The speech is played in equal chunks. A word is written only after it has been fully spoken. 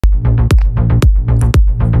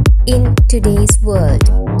In today's world,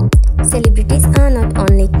 celebrities are not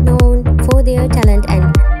only known for their talent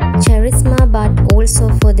and charisma but also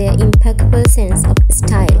for their impeccable sense of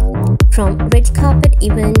style. From red carpet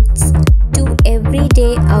events to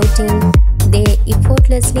everyday outing, they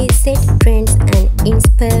effortlessly set trends and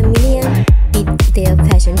inspire millions with their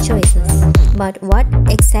fashion choices. But what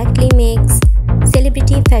exactly makes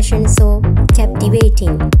celebrity fashion so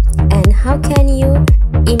captivating? And how can you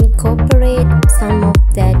incorporate some of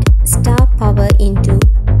that star power into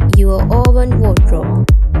your own wardrobe?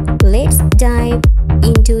 Let's dive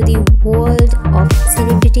into the world of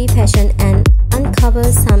celebrity fashion and uncover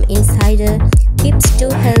some insider tips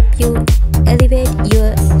to help you elevate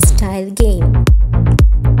your style game.